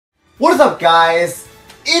What is up, guys?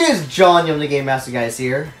 It is John, the Game Master Guys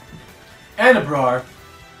here. And Abrar.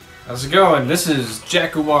 How's it going? This is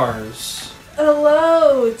Jaguars.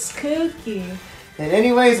 Hello, it's Cookie. And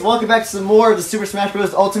anyways, welcome back to some more of the Super Smash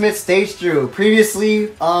Bros. Ultimate Stage Through.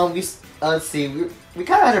 Previously, let's see, we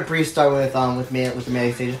kind of had a brief start with the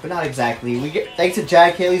melee stages, but not exactly. Thanks to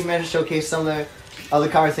Jack, Haley's managed to showcase some of the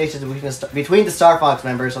conversations between the Star Fox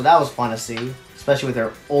members, so that was fun to see, especially with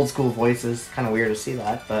their old school voices. Kind of weird to see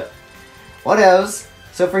that, but whatevs.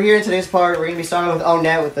 So for here in today's part, we're gonna be starting with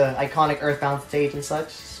Ness with the iconic Earthbound stage and such.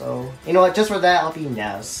 So you know what? Just for that, I'll be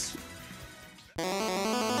Ness.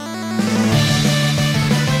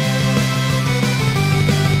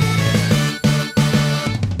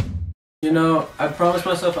 You know, I promised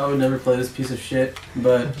myself I would never play this piece of shit,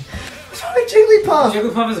 but... What's wrong with Jigglypuff?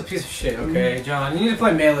 Jigglypuff is a piece of shit, okay? John, you need to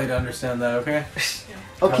play Melee to understand that, okay?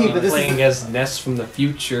 Okay, but this playing is... as Ness from the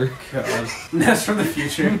future. God. Ness from the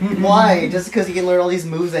future. Why? Just because he can learn all these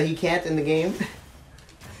moves that he can't in the game?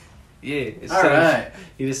 Yeah. Alright.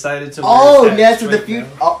 He decided to. Oh, Ness in the future.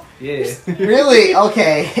 Oh, yeah. really?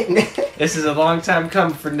 Okay. This is a long time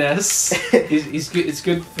coming for Ness. He's good. It's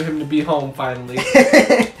good for him to be home finally.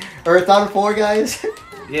 Earthbound 4, guys.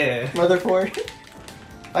 Yeah. Mother 4.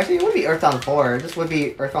 Actually, it would be Earthbound 4. This would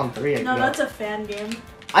be Earthbound 3. No, that's a fan game.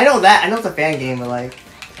 I know that. I know it's a fan game, but like.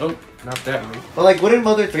 Oh, not that one. But like, wouldn't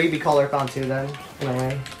Mother 3 be called Earthbound 2 then? In a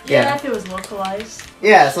way. Yeah, if it was localized.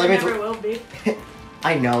 Yeah, so It that means. never will be.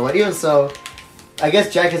 I know, but even so, I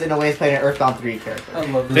guess Jack is in a way playing an Earthbound 3 character. I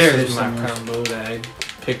love this There's stage my so much. combo that I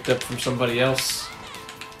picked up from somebody else.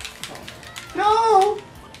 No!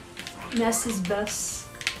 Ness is best.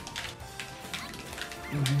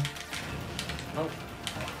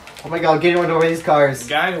 Oh my god, getting one over these cars.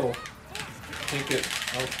 Guile. Take it.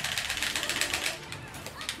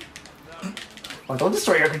 Oh, don't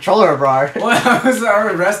destroy your controller, bro. Well, I was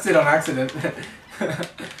arrested on accident.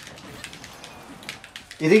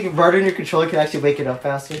 You think murdering your controller can actually wake it up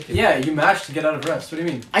faster? Yeah, you mashed to get out of rest. What do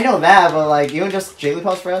you mean? I know that, but like, you don't just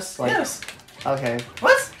Jigglypuff's rest? Like, Yes. Okay.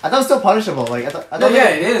 What? I thought it was still punishable. Like, I thought No, yeah,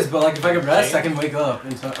 it is, but like if I can rest, I can wake up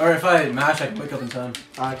in time. Or if I mash, I can wake up in time.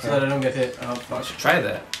 Okay. So that I don't get hit. Oh, I fuck. should try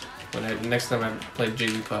that next time I play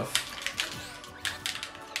Jigglypuff.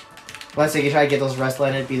 Let's say you try to get those rest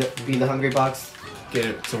landed, be the hungry box. Get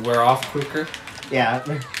it to wear off quicker. Yeah.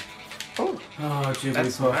 Oh. Oh, That's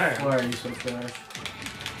Jigglypuff. mine. Why are you so fast?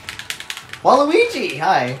 Waluigi!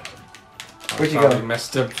 Hi. Where'd you Probably go?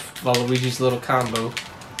 messed up Waluigi's little combo.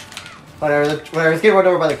 Whatever, let's get run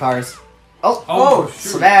over by the cars. Oh! Oh,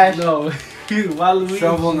 shoot. Smash! No, Waluigi.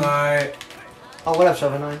 Shovel Knight. Oh, what up,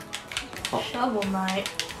 Shovel Knight? Shovel Knight.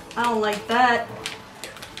 I don't like that.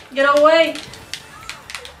 Get away!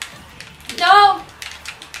 No!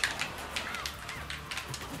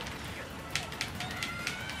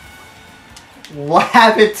 What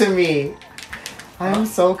happened to me? I am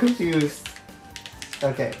so confused.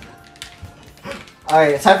 Okay.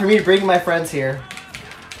 Alright, it's time for me to bring my friends here.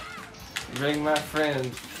 Bring my friend.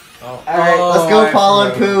 Oh. Alright, Oh, let's go, I Paul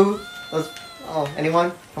and forgot. Pooh. Oh,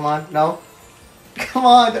 anyone? Come on, no? Come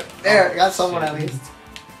on, there, I got someone shit. at least.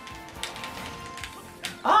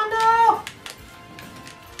 Oh no!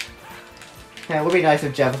 Yeah, it would be nice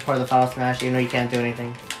if Jeff was part of the Final Smash, even though you can't do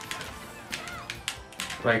anything.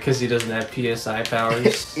 Right, because he doesn't have PSI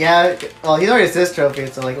powers. Yeah, well, he's already assist trophy,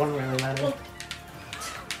 so like, it wouldn't really matter.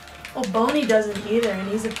 Well, Boney doesn't either, and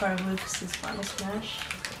he's a part of Lucas's Final Smash.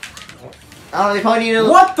 I don't know, they probably need a.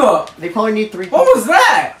 What the? They probably need 3 What was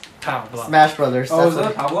that? Pow, blah. Smash Brothers. Oh, that's was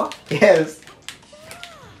what- that Pablo? Yes.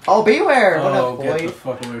 Oh, beware! What Oh, up, get boy? the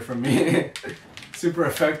fuck away from me. Super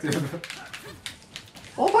effective.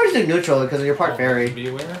 Well, probably just do neutral because you're part fairy. Be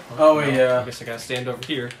aware. Oh, yeah. I guess I gotta stand over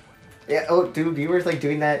here. Yeah. Oh, dude, Beaver's like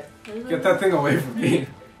doing that. Get that thing away from me.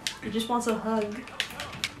 He just wants a hug.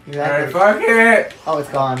 Exactly. Alright, fuck it! Oh, it's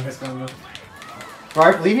gone. It's gonna go.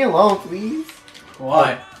 Barf, leave me alone, please.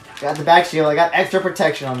 Why? Got the back shield. I got extra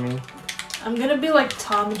protection on me. I'm gonna be like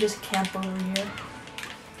Tom and just camp over here.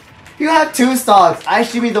 You have 2 stocks. I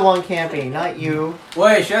should be the one camping, not you.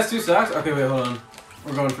 Wait, she has 2 socks? Okay, wait, hold on.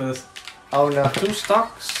 We're going for this. Oh no. 2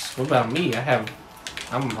 stocks. What about me? I have.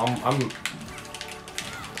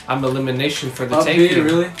 I'm elimination for the Up taking. B,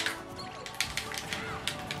 really?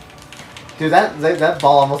 Dude, that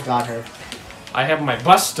ball almost got her. I have my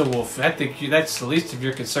Buster Wolf. I think that's the least of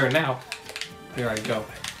your concern now. Here I go.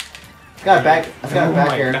 Got it back. I got it back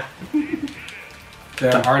my here. God.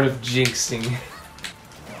 Damn. The art of jinxing.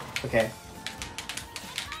 Okay.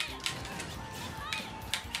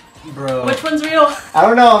 Bro. Which one's real? I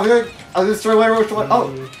don't know. I'll just throw away which one.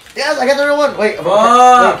 Oh, yes, I got the real one. Wait, wait,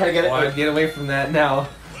 Fuck! can I get it? Why get away from that now?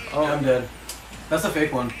 Oh, I'm dead. That's a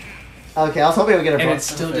fake one. Okay, I was hoping it would get a And bump. it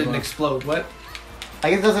still didn't explode. What? I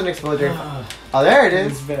guess it doesn't explode during... Oh, there it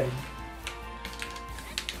is. Boom!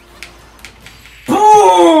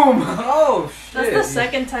 Oh shit! That's the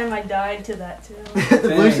second time I died to that too. The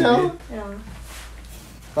blue Dang, shell? dude. Yeah.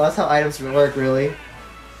 Well, that's how items work, really.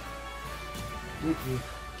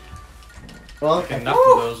 Well, okay. Enough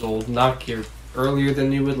of those old knock here earlier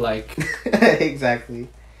than you would like. Exactly.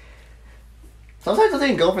 Sometimes it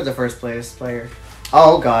doesn't go for the first place player.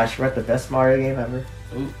 Oh gosh, we're at the best Mario game ever.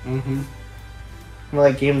 Ooh, mm-hmm. More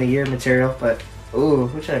like game of the year material, but ooh,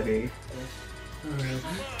 who should I be?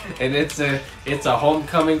 And it's a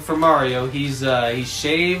homecoming for Mario. He's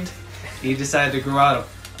shaved. He decided to grow out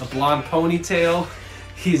a blonde ponytail.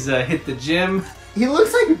 He's hit the gym. He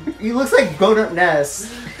looks like grown up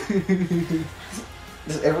Ness.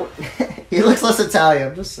 He looks less Italian.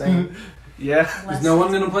 I'm just saying. Yeah. Is no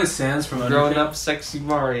one gonna play Sans from Grown Undertale? up sexy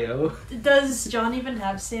Mario. Does John even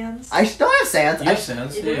have Sans? I still have Sans. You have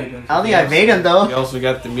Sans? You do? Yeah, I don't think I've made him You though. also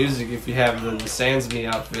got the music if you have the Sans Me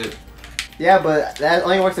outfit. Yeah, but that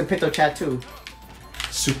only works in Pinto Chat too.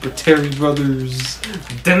 Super Terry Brothers.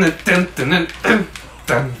 Dun, dun, dun, dun, dun,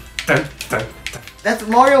 dun, dun, dun. That's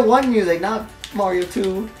Mario 1 music, not Mario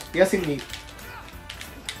 2. You gotta sing the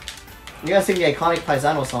iconic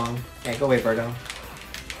Paisano song. Yeah, go away, Birdo.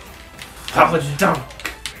 Papa Dunk.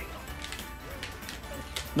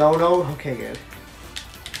 No, no. Okay, good.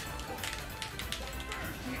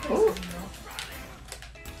 Ooh.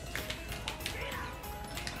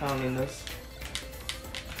 I don't need this.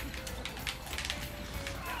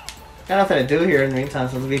 Got nothing to do here in the meantime,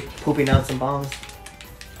 so we'll be pooping out some bombs.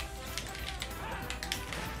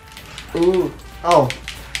 Ooh. Oh.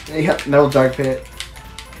 Yeah, metal dark pit.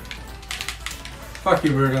 Fuck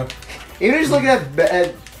you, Birdo. Even if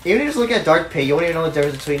you just look at dark pit, you won't even know the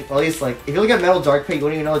difference between. Well, at least like if you look at metal dark pit, you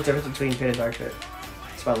won't even know the difference between pit and dark pit.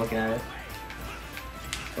 Just by looking at it.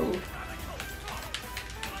 Ooh.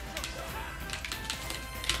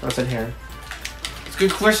 What's in here? It's a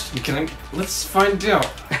good question. Let's find out.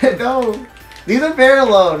 No! Leave the bear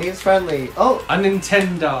alone, he's friendly. Oh, A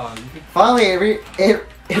Nintendo. finally it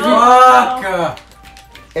Fuck!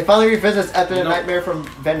 finally revisits after the No. nightmare from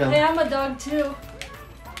Venom. Hey, I'm a dog too.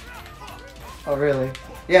 Oh really?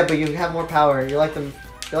 Yeah, but you have more power. You're like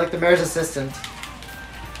the mayor's assistant.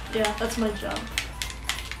 Yeah, that's my job.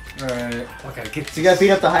 Alright. I gotta get So you gotta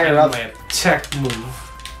beat up the higher ups. my attack move.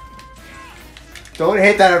 Don't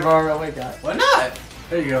hit that environment, oh my god. Why not?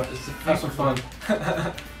 There you go. It's a Have some fun.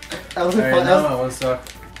 That wasn't Alright, fun. now That I'm at one stock.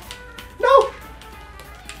 was... No!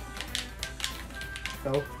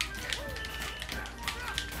 No.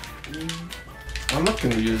 I'm not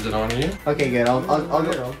gonna use it on you. Okay, good. I'll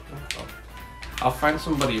go. I'll find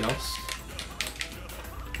somebody else.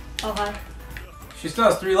 Oh, hi. She still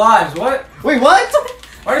has 3 lives. What? Wait, what?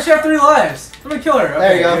 Why does she have 3 lives? I'm gonna kill her.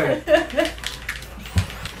 There you Okay, go. good.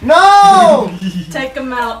 No! Take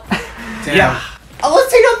him out. Damn. Yeah. Oh,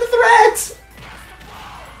 let's take out the threats!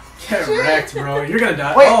 Get wrecked, bro. You're gonna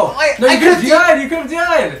die. Wait, oh, wait, no, I you could have could've died. You could have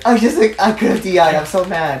died. I was just like, I could have DI'd. I'm so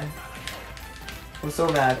mad. I'm so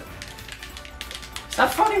mad.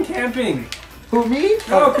 Stop fucking camping. Who, me?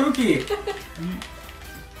 Oh, Kooky.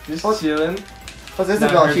 Just What? chilling. What's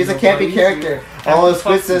Isabel? Not She's a hurting campy nobody. character. Happy Oh, Squid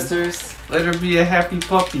puppy. Sisters. Let her be a happy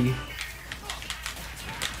puppy.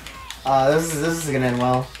 This is gonna end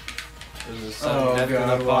well. There's a Oh, sudden death in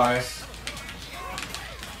God, a why? box.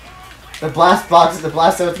 The blast box, the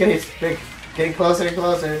blast zone's getting closer and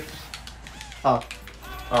closer. Oh,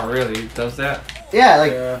 Oh, really? It does that? yeah,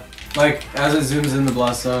 like Yeah. Like, as it zooms in the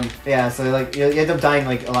blast zone. yeah. So like you end up dying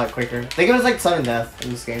like a lot quicker. Think of it as like sudden death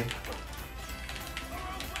in this game.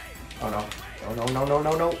 Oh no! No! No! No!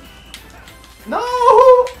 No! No!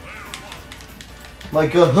 No! My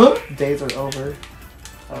god, days are over.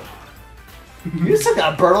 Oh. You just took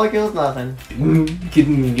that bird like it was nothing. Get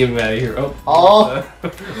him out of here. Oh. Oh.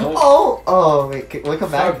 Oh. Oh! Oh! Wait, can we come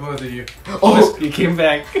Fuck back? both of you. Oh! He came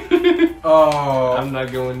back. Oh. I'm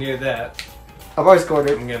not going near that. I've already scored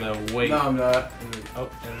it. I'm gonna wait. No, I'm not. And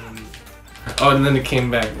then, and then it came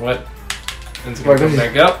back. What? And it's gonna come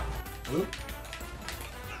back up. Oop.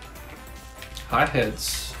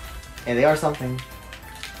 Hotheads. Yeah, they are something.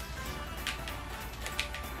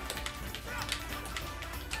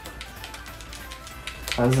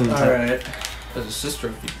 Oh, this is Alright. There's a sister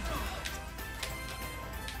of you.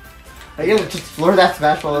 Are you gonna just floor that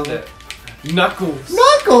smash ball Look over? at that. Knuckles.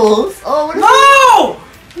 Knuckles! Oh, what is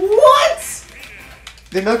No! What?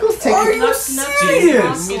 The Knuckles take Are you Knuckles.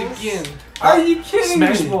 serious? Meet again. Are you kidding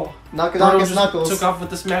Smash me? ball. Knuckles, Birdo Knuckles, just Knuckles. took off with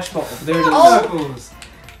the smash ball. There it is. Oh. Knuckles.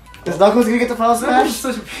 Is Knuckles gonna get the final Knuckles is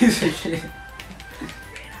smash? such a piece of shit.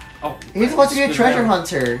 Oh, He's supposed to be a good treasure down.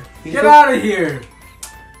 hunter. Get out of here!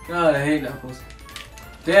 God, I hate Knuckles.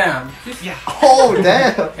 Damn. Yeah. Oh,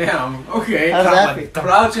 damn. Damn. Okay. How's that feel?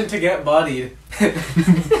 Crouching to get bodied.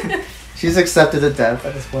 She's accepted the death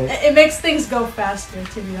at this point. It makes things go faster,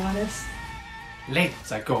 to be honest.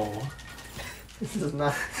 Let's go. This is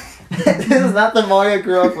not. This is not the Mario I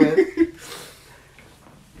grew up with.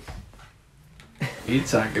 What are you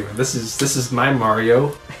talking about? This is my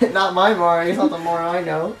Mario. Not my Mario. It's not the Mario I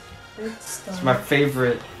know. It's my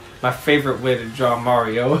favorite way to draw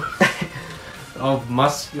Mario. Oh,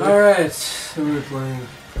 muscular. Alright, who are we playing?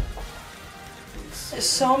 There's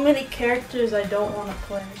so many characters I don't want to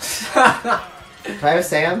play. Do I have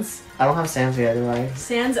Sans? I don't have Sans yet, do I?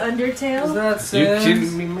 Sans Undertale? Is that You Sans?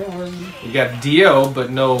 kidding me, man? You got Dio, but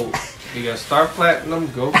no. You got Star Platinum,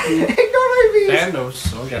 Goku, Ignore my beast. Thanos.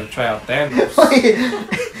 So I gotta try out Thanos.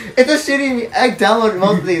 It's a shitty. I downloaded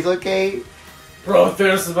most of these, okay? Bro,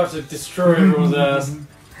 Thanos is about to destroy everyone's ass.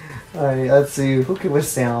 Alright, let's see. Who can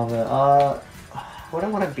withstand all that? What do I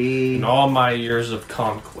want to be? In all my years of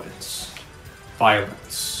conquest,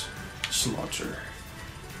 violence, slaughter,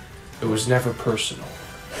 it was never personal.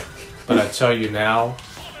 But I tell you now,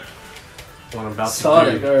 what I'm about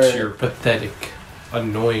Sonic, to do alright. to your pathetic,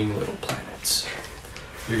 annoying little planets.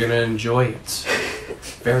 You're gonna enjoy it.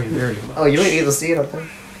 Very, very much. Oh, you don't need to see it, I think.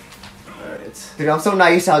 Alright. Dude, I'm so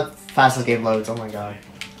not used to how fast this game loads. Oh my god.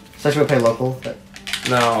 Especially when I play local. But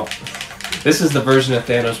Now, this is the version of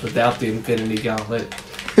Thanos without the Infinity Gauntlet.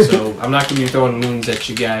 So, I'm not gonna be throwing moons at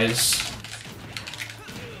you guys.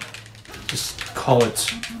 Just call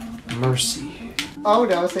it mercy. oh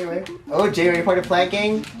no, same way. Oh, Jay, are you part of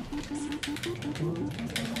planking?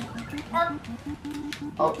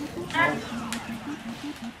 Oh.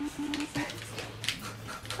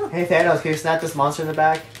 Hey Thanos, can you snap this monster in the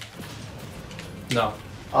back? No.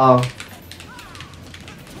 Oh.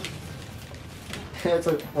 It's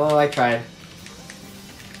like, well, I tried.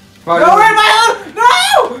 No, Bro, wait, my own!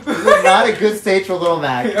 No! this is not a good stage for Little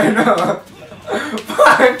Mac. I know.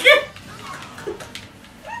 Fuck!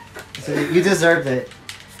 So you deserved it.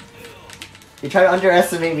 You try to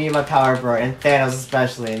underestimate me and my power, bro, and Thanos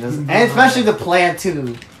especially, and, and especially the plan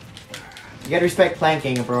too. You gotta respect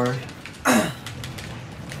planking, bro.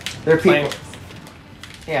 There are people. Plank.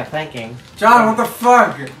 Yeah, planking. John, what the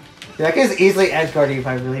fuck? Dude, I can just easily edge guard you if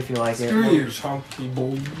I really feel like Screw it. you. Chunky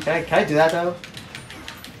boy. Can I do that though?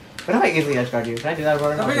 What if I easily edge guard you? Can I do that,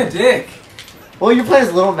 bro? Stop being a dick. Well, you're playing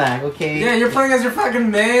as Little Mac, okay? Yeah, you're playing as your fucking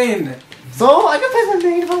main. So I can play as my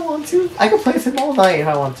main if I want to. I can play as him all night if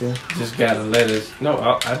I want to. Just gotta let it. No,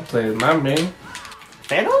 I'd play with my main.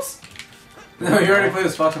 Thanos? No, you already played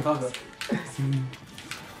with Spot and Falco.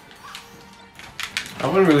 I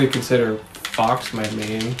wouldn't really consider Fox my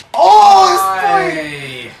main. Oh, it's fine!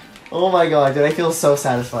 Hey. Oh my god, dude, I feel so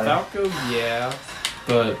satisfied. Falco, yeah,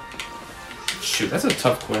 but shoot, that's a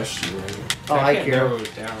tough question. Man. Oh, I can't care. narrow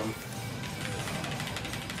it down.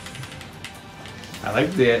 I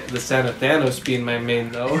like the sound of Thanos being my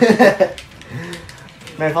main though.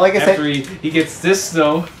 Man, I felt like I After said. he gets this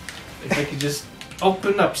though, if I could just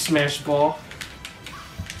open up Smash Ball.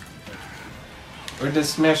 Where does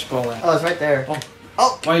Smash Ball at? Oh, it's right there.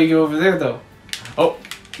 Why you go over there though? Oh,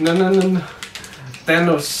 no.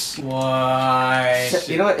 Thanos. Why?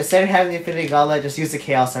 You know what? Instead of having the Infinity Gauntlet, just use the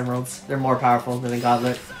Chaos Emeralds. They're more powerful than the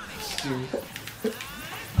Gauntlet.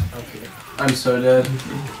 Okay. I'm so dead.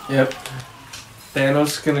 Yep.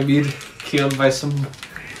 Thanos gonna be killed by some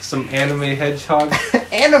anime hedgehog.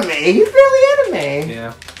 Anime? He's barely anime.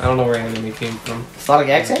 Yeah, I don't know where anime came from. Sonic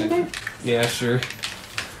X anime? Yeah, sure.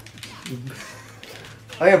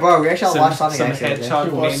 Oh yeah, bro, we actually all watched Sonic some X the other day. hedgehog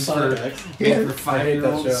You watched made Sonic for, X? made Yeah. for I hate that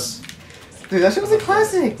 5-year-olds. Dude, that shit was a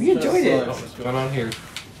classic. We enjoyed it. Oh, what's going on here?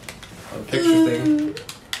 Oh, picture thing.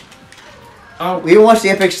 Oh, We even watched the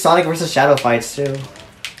epic Sonic vs. Shadow fights too.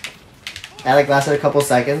 That like lasted a couple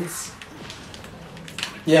seconds.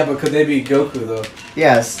 Yeah, but could they be Goku though?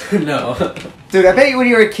 Yes. No. Dude, I bet you when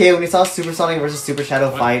you were a kid, when you saw Super Sonic vs. Super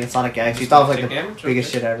Shadow What? fight in Sonic X, you thought it was like the Damage, biggest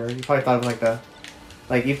okay. shit ever. You probably thought it was like the...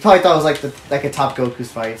 Like, you probably thought it was like the a top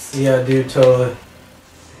Goku's fights. Yeah, dude, totally.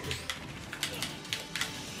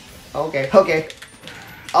 Okay, okay.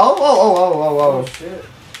 Oh. shit.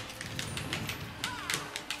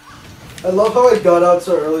 I love how it got out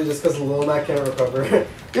so early just because Lil Mac can't recover.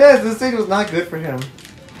 Yes, this stage was not good for him.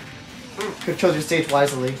 Could chose your stage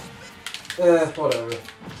wisely. Whatever.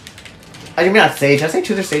 I mean not stage, I say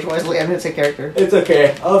choose your stage wisely, I didn't say character. It's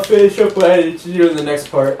okay. I'll finish up what I need to do in the next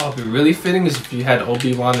part. Oh, it'd be really fitting is if you had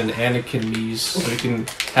Obi-Wan and Anakin Mies, so you can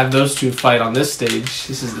have those two fight on this stage.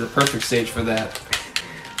 This is the perfect stage for that.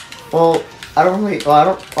 Well, I don't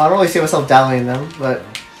really see myself downloading them, but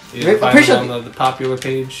You can find them on the popular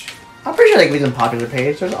page. I'm pretty sure they can leave on popular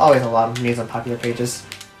page. There's always a lot of memes on popular pages.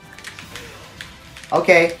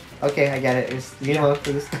 Okay, okay, I get it. You know,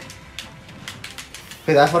 please.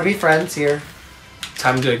 Because I just want to be friends here.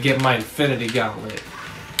 Time to get my Infinity Gauntlet.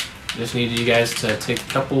 Just need you guys to take a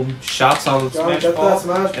couple shots on the Smash Ball.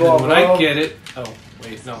 Smash and Ball, then when I get it... Oh,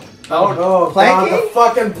 wait, no. Oh no, Planking? God, the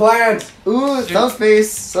fucking plant! Ooh,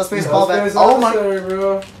 subspace. Subspace No callback. space Oh my... necessary,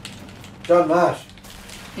 bro. John, mash.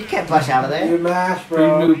 You can't push out of there. You mash, Who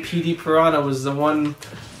bro. knew PD Piranha was the one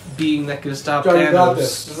being that could stop John, you got Thanos?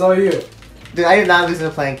 this. This is all you. Dude, I did not lose in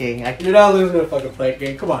the planking. You're not losing a fucking plate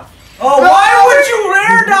game. Come on. Oh, why would you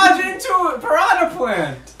rare dodge into a Piranha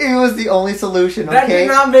Plant? It was the only solution, That okay? did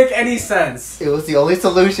not make any sense. It was the only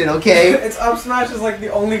solution, okay? Its up smash is like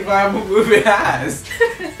the only viable move it has.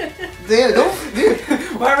 Dude, dude.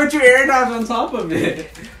 Why would you air dodge on top of it?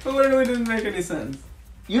 It literally didn't make any sense.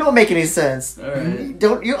 You don't make any sense. Alright.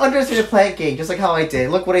 Don't you understand the planking just like how I did?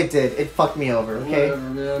 Look what I did. It fucked me over, okay? Whatever,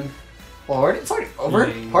 man. Forward? It's already over?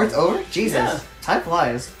 Yeah. Part's over? Jesus. Yeah. Time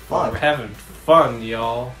flies. Oh, Fuck. we're having fun,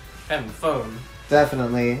 y'all. Having fun.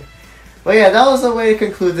 Definitely. But yeah, that was the way to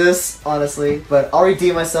conclude this, honestly. But I'll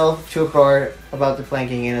redeem myself to a part about the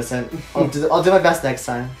planking innocent. I'll do my best next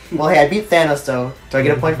time. Well, hey, I beat Thanos though. Do I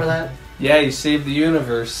get a point for that? Yeah, you saved the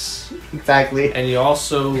universe. Exactly. And you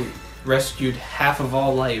also rescued half of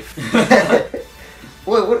all life.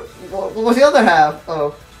 what was the other half?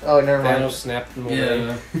 Oh, never mind. Thanos snapped them away.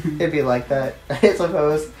 Yeah. It'd be like that, I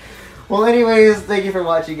suppose. Well, anyways, thank you for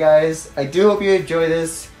watching, guys. I do hope you enjoy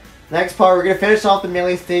this. Next part, we're going to finish off the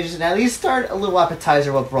melee stages and at least start a little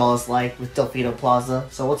appetizer what Brawl is like with Delfino Plaza.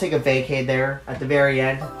 So we'll take a vacay there at the very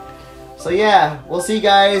end. So yeah, we'll see you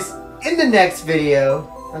guys in the next video.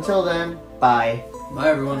 Until then, bye. Bye,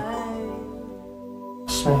 everyone. Bye.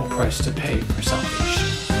 Small price to pay for salvation.